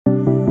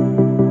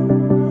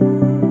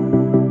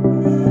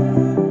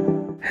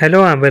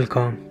Hello and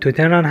welcome to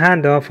Turn On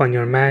Handoff on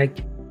your Mac.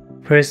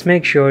 First,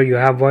 make sure you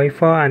have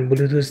Wi-Fi and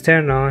Bluetooth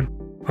turned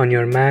on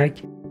your Mac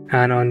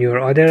and on your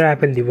other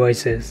Apple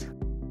devices.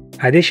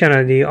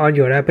 Additionally, all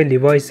your Apple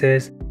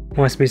devices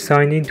must be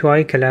signed into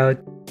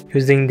iCloud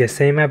using the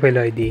same Apple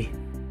ID,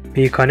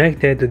 be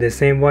connected to the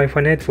same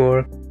Wi-Fi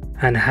network,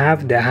 and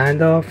have the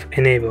handoff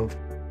enabled.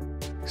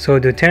 So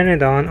to turn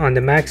it on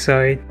the Mac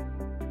side,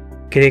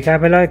 click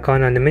Apple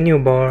icon on the menu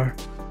bar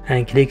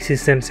and click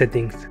System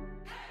Settings.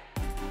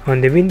 On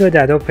the window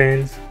that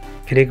opens,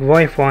 click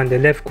Wi-Fi on the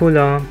left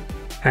column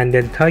and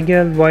then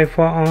toggle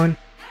Wi-Fi on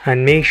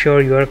and make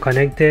sure you are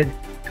connected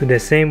to the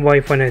same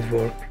Wi-Fi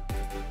network.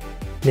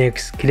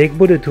 Next, click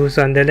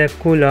Bluetooth on the left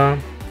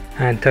column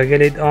and toggle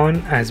it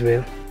on as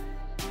well.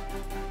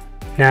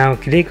 Now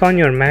click on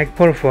your Mac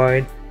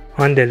profile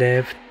on the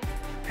left,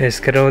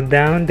 scroll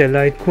down the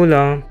light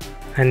column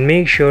and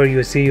make sure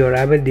you see your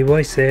Apple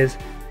devices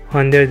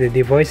under the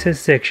Devices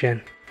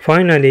section.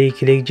 Finally,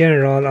 click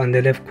General on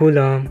the left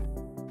column,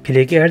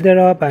 click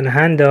AirDrop and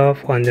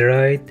Handoff on the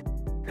right,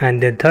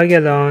 and then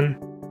toggle on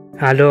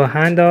Allow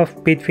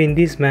Handoff between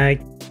this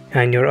Mac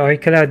and your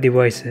iCloud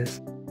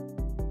devices.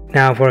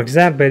 Now for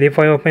example, if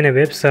I open a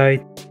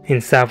website in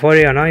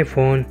Safari on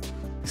iPhone,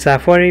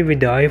 Safari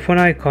with the iPhone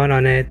icon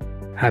on it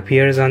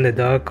appears on the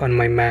dock on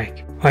my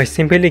Mac. I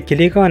simply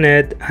click on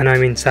it and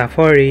I'm in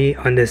Safari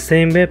on the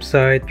same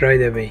website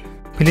right away.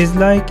 Please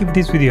like if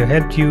this video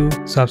helped you,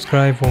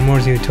 subscribe for more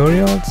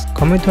tutorials,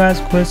 comment to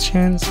ask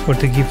questions or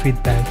to give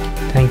feedback.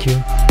 Thank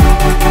you.